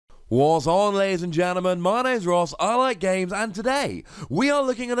What's on, ladies and gentlemen? My name's Ross, I like games, and today we are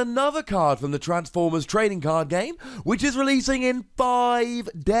looking at another card from the Transformers trading card game, which is releasing in 5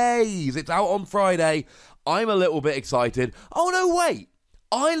 days. It's out on Friday. I'm a little bit excited. Oh no, wait!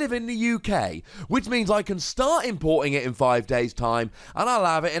 I live in the UK, which means I can start importing it in 5 days' time, and I'll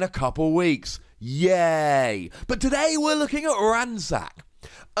have it in a couple weeks. Yay! But today we're looking at Ransack,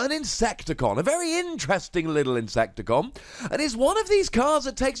 an Insecticon, a very interesting little Insecticon, and it's one of these cards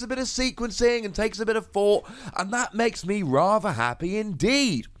that takes a bit of sequencing and takes a bit of thought, and that makes me rather happy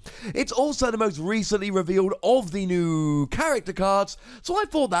indeed. It's also the most recently revealed of the new character cards, so I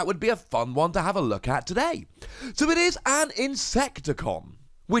thought that would be a fun one to have a look at today. So it is an Insecticon,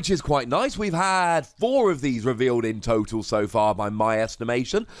 which is quite nice. We've had 4 of these revealed in total so far by my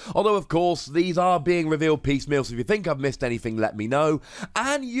estimation, although of course these are being revealed piecemeal, so if you think I've missed anything, let me know.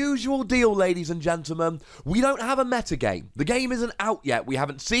 And usual deal, ladies and gentlemen, we don't have a metagame. The game isn't out yet. We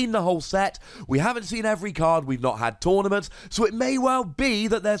haven't seen the whole set, we haven't seen every card, we've not had tournaments, so it may well be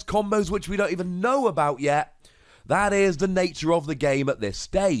that there's combos which we don't even know about yet. That is the nature of the game at this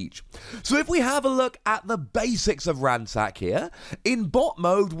stage. So if we have a look at the basics of Ransack here, in bot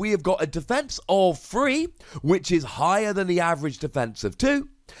mode we have got a defense of 3, which is higher than the average defense of 2,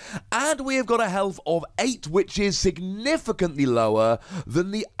 and we have got a health of 8, which is significantly lower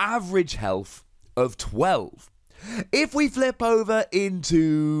than the average health of 12. If we flip over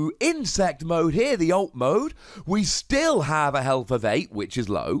into insect mode here, the alt mode, we still have a health of 8, which is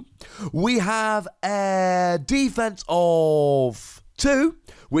low. We have a defense of 2,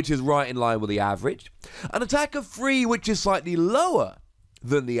 which is right in line with the average. An attack of 3, which is slightly lower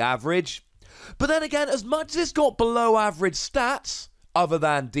than the average. But then again, as much as it's got below average stats, other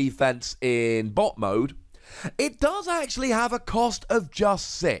than defense in bot mode, it does actually have a cost of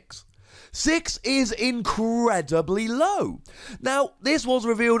just 6. 6 is incredibly low. Now, this was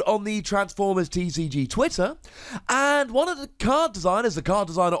revealed on the Transformers TCG Twitter, and one of the card designers, the card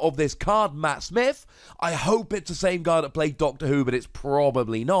designer of this card, Matt Smith, I hope it's the same guy that played Doctor Who, but it's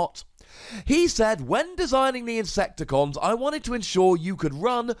probably not. He said, when designing the Insecticons, I wanted to ensure you could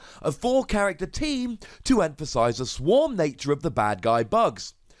run a 4-character team to emphasize the swarm nature of the bad guy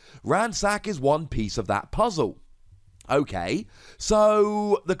bugs. Ransack is one piece of that puzzle. Okay,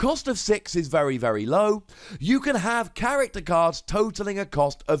 so the cost of 6 is very, very low. You can have character cards totaling a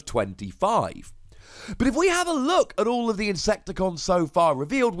cost of 25. But if we have a look at all of the Insecticons so far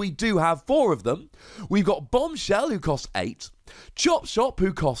revealed, we do have 4 of them. We've got Bombshell, who costs 8, Chop Shop,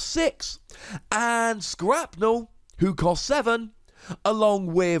 who costs 6, and Scrapnel, who costs 7, along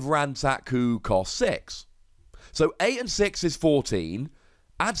with Ransack, who costs 6. So 8 and 6 is 14,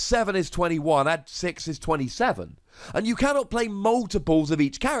 add 7 is 21, add 6 is 27. And you cannot play multiples of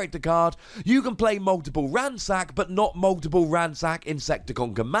each character card. You can play multiple Ransack, but not multiple Ransack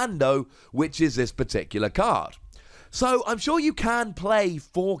Insecticon Commando, which is this particular card. So I'm sure you can play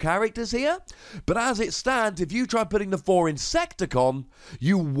 4 characters here, but as it stands, if you try putting the 4 Insecticon,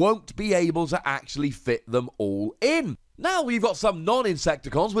 you won't be able to actually fit them all in. Now we've got some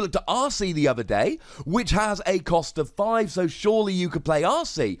non-Insecticons. We looked at RC the other day, which has a cost of 5, so surely you could play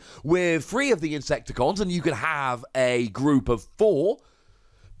RC with 3 of the Insecticons and you could have a group of 4,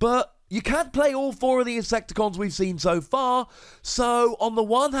 but you can't play all 4 of the Insecticons we've seen so far. So on the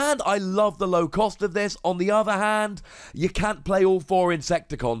one hand, I love the low cost of this. On the other hand, you can't play all 4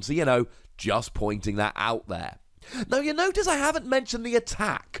 Insecticons, so you know, just pointing that out there. Now you notice I haven't mentioned the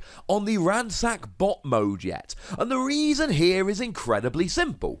attack on the Ransack bot mode yet, and the reason here is incredibly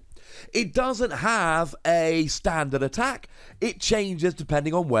simple. It doesn't have a standard attack, it changes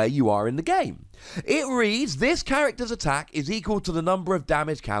depending on where you are in the game. It reads, this character's attack is equal to the number of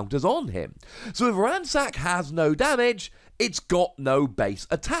damage counters on him. So if Ransack has no damage, it's got no base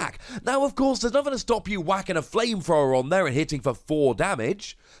attack. Now of course there's nothing to stop you whacking a flamethrower on there and hitting for 4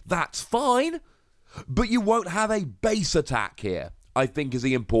 damage, that's fine. But you won't have a base attack here, I think is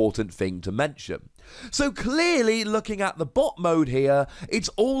the important thing to mention. So clearly, looking at the bot mode here, it's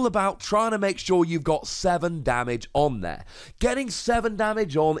all about trying to make sure you've got 7 damage on there. Getting 7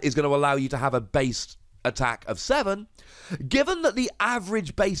 damage on is going to allow you to have a base attack of 7. Given that the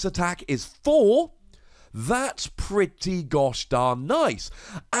average base attack is 4, that's pretty gosh darn nice.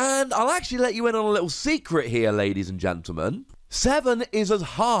 And I'll actually let you in on a little secret here, ladies and gentlemen. 7 is as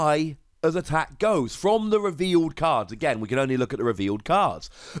high as attack goes from the revealed cards. Again, we can only look at the revealed cards.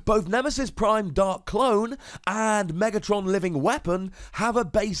 Both Nemesis Prime Dark Clone and Megatron Living Weapon have a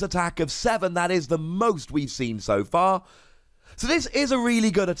base attack of 7. That is the most we've seen so far. So this is a really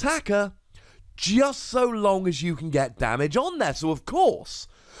good attacker, just so long as you can get damage on there. So of course,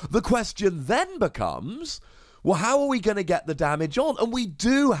 the question then becomes, Well, how are we going to get the damage on? And we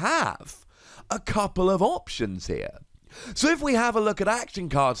do have a couple of options here. So if we have a look at action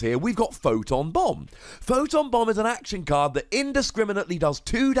cards here, we've got Photon Bomb. Photon Bomb is an action card that indiscriminately does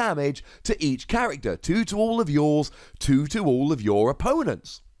 2 damage to each character. 2 to all of yours, 2 to all of your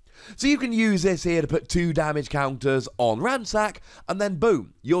opponents. So you can use this here to put 2 damage counters on Ransack, and then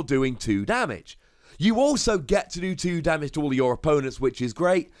boom, you're doing 2 damage. You also get to do 2 damage to all of your opponents, which is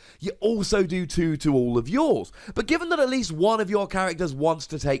great. You also do 2 to all of yours. But given that at least one of your characters wants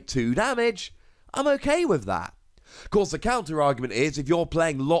to take 2 damage, I'm okay with that. Of course, the counter argument is if you're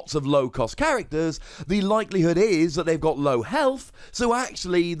playing lots of low-cost characters, the likelihood is that they've got low health, so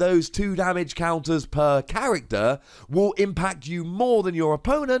actually those 2 damage counters per character will impact you more than your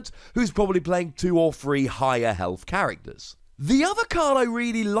opponent, who's probably playing 2 or 3 higher health characters. The other card I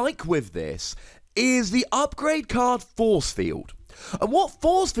really like with this is the upgrade card Force Field. And what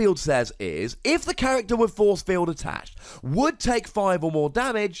Force Field says is, if the character with Force Field attached would take 5 or more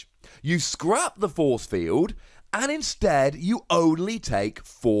damage, you scrap the Force Field, and instead you only take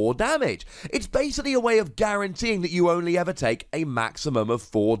 4 damage. It's basically a way of guaranteeing that you only ever take a maximum of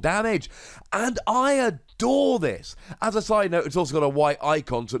 4 damage. And I adore this. As a side note, it's also got a white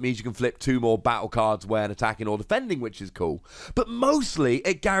icon, so it means you can flip 2 more battle cards when attacking or defending, which is cool. But mostly,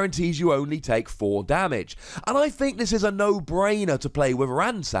 it guarantees you only take 4 damage. And I think this is a no-brainer to play with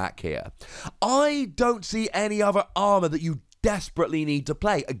Ransack here. I don't see any other armor that you desperately need to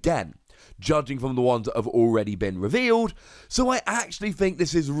play. Again, judging from the ones that have already been revealed. So I actually think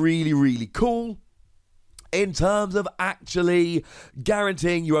this is really, really cool in terms of actually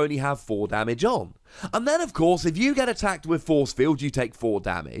guaranteeing you only have 4 damage on. And then, of course, if you get attacked with Force Field, you take 4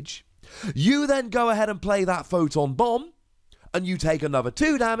 damage. You then go ahead and play that Photon Bomb, and you take another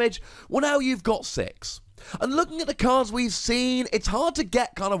 2 damage. Well, now you've got 6. And looking at the cards we've seen, it's hard to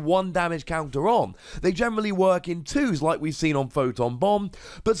get kind of 1 damage counter on. They generally work in 2s like we've seen on Photon Bomb,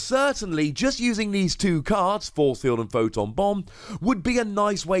 but certainly just using these 2 cards, Force Field and Photon Bomb, would be a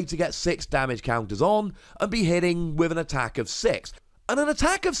nice way to get 6 damage counters on and be hitting with an attack of 6. And an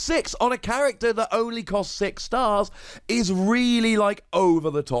attack of 6 on a character that only costs 6 stars is really, like, over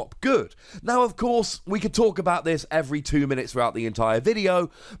the top good. Now, of course, we could talk about this every 2 minutes throughout the entire video,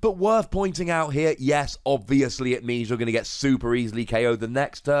 but worth pointing out here, yes, obviously it means you're going to get super easily KO'd the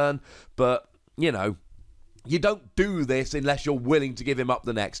next turn, but, you know, you don't do this unless you're willing to give him up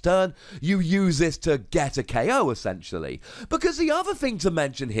the next turn. You use this to get a KO, essentially. Because the other thing to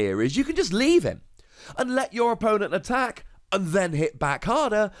mention here is you can just leave him and let your opponent attack and then hit back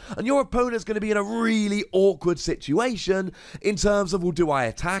harder, and your opponent's going to be in a really awkward situation in terms of, well, do I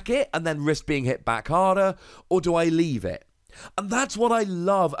attack it and then risk being hit back harder, or do I leave it? And that's what I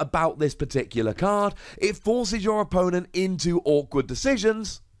love about this particular card. It forces your opponent into awkward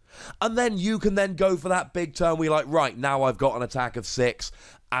decisions, and then you can then go for that big turn where you're like, right, now I've got an attack of 6,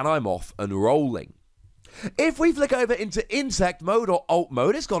 and I'm off and rolling. If we flick over into Insect mode or Alt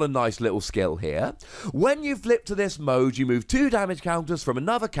mode, it's got a nice little skill here. When you flip to this mode, you move 2 damage counters from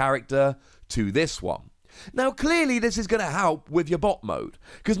another character to this one. Now, clearly, this is going to help with your bot mode,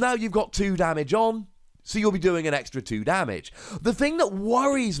 because now you've got 2 damage on, so you'll be doing an extra 2 damage. The thing that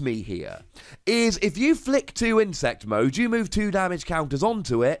worries me here is if you flick to Insect mode, you move 2 damage counters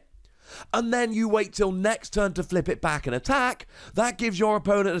onto it, and then you wait till next turn to flip it back and attack. That gives your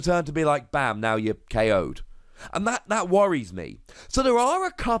opponent a turn to be like, bam, now you're KO'd. And that worries me. So there are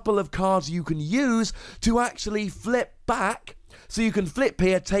a couple of cards you can use to actually flip back. So you can flip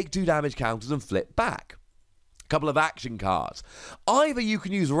here, take 2 damage counters and flip back. A couple of action cards. Either you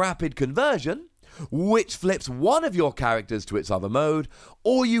can use Rapid Conversion, which flips one of your characters to its other mode,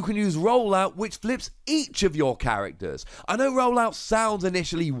 or you can use Rollout, which flips each of your characters. I know Rollout sounds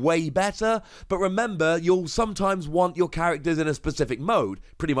initially way better, but remember, you'll sometimes want your characters in a specific mode,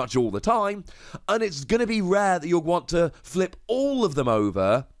 pretty much all the time, and it's going to be rare that you'll want to flip all of them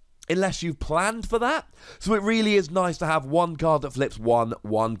over unless you've planned for that. So it really is nice to have one card that flips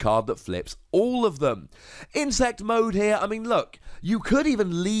one card that flips all of them. Insect mode here, I mean, look, you could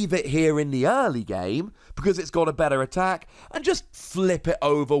even leave it here in the early game because it's got a better attack and just flip it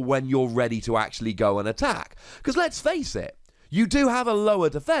over when you're ready to actually go and attack. Because let's face it, you do have a lower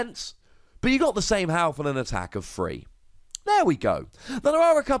defense, but you got the same health and an attack of 3. There we go. Now, there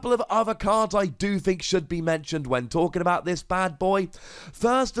are a couple of other cards I do think should be mentioned when talking about this bad boy.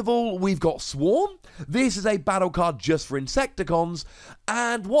 First of all, we've got Swarm. This is a battle card just for Insecticons,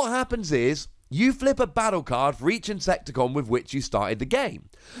 and what happens is you flip a battle card for each Insecticon with which you started the game.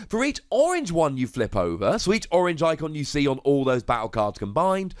 For each orange one you flip over, so each orange icon you see on all those battle cards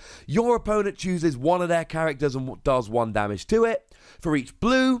combined, your opponent chooses one of their characters and does 1 damage to it. For each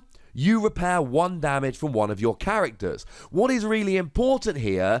blue, you repair 1 damage from one of your characters. What is really important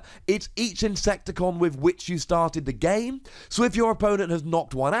here, it's each Insecticon with which you started the game, so if your opponent has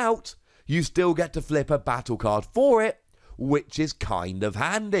knocked one out, you still get to flip a battle card for it, which is kind of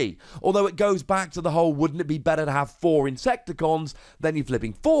handy. Although it goes back to the whole, wouldn't it be better to have 4 Insecticons, then you're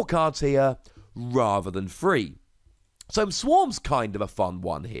flipping 4 cards here, rather than 3. So Swarm's kind of a fun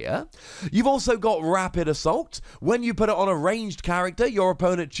one here. You've also got Rapid Assault. When you put it on a ranged character, your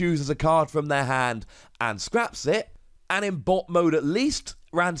opponent chooses a card from their hand and scraps it. And in bot mode at least,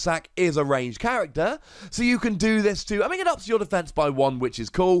 Ransack is a ranged character, so you can do this too. I mean, it ups your defense by 1, which is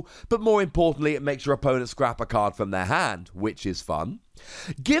cool, but more importantly, it makes your opponent scrap a card from their hand, which is fun.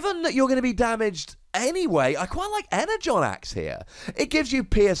 Given that you're going to be damaged anyway, I quite like Energon Axe here. It gives you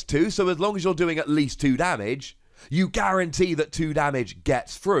Pierce 2, so as long as you're doing at least 2 damage, you guarantee that 2 damage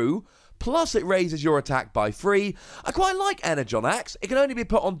gets through, plus it raises your attack by 3. I quite like Energon Axe. It can only be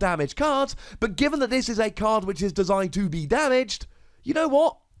put on damaged cards, but given that this is a card which is designed to be damaged, you know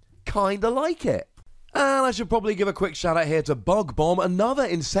what? Kinda like it. And I should probably give a quick shout out here to Bug Bomb, another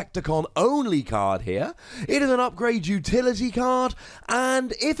Insecticon only card here. It is an upgrade utility card,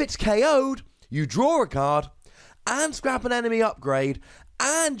 and if it's KO'd, you draw a card and scrap an enemy upgrade,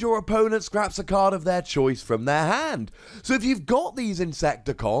 and your opponent scraps a card of their choice from their hand. So if you've got these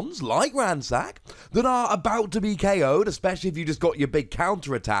Insecticons, like Ransack, that are about to be KO'd, especially if you just got your big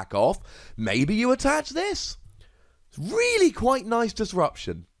counter-attack off, maybe you attach this. It's really quite nice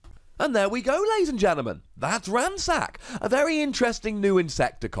disruption. And there we go, ladies and gentlemen. That's Ransack, a very interesting new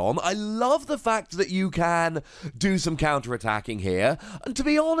Insecticon. I love the fact that you can do some counter-attacking here. And to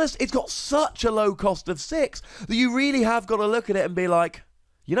be honest, it's got such a low cost of 6 that you really have got to look at it and be like,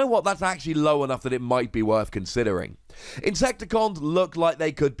 you know what, that's actually low enough that it might be worth considering. Insecticons look like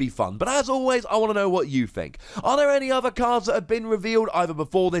they could be fun, but as always, I want to know what you think. Are there any other cards that have been revealed either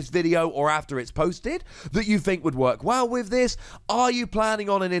before this video or after it's posted that you think would work well with this? Are you planning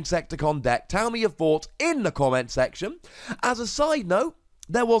on an Insecticon deck? Tell me your thoughts in the comment section. As a side note,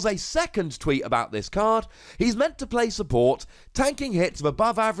 there was a second tweet about this card. He's meant to play support, tanking hits of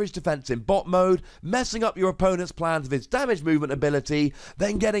above average defense in bot mode, messing up your opponent's plans with his damage movement ability,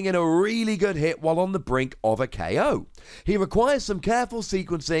 then getting in a really good hit while on the brink of a KO. He requires some careful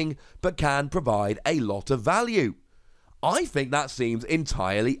sequencing, but can provide a lot of value. I think that seems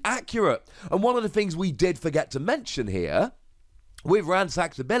entirely accurate. And one of the things we did forget to mention here, with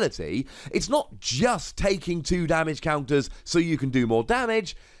Ransack's ability, it's not just taking 2 damage counters so you can do more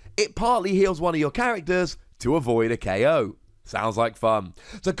damage, it partly heals one of your characters to avoid a KO. Sounds like fun.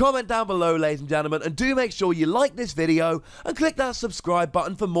 So comment down below, ladies and gentlemen, and do make sure you like this video and click that subscribe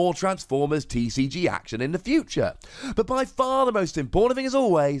button for more Transformers TCG action in the future. But by far the most important thing, as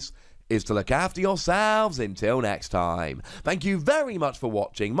always, is to look after yourselves until next time. Thank you very much for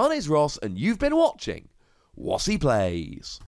watching. My name's Ross, and you've been watching Wossy Plays.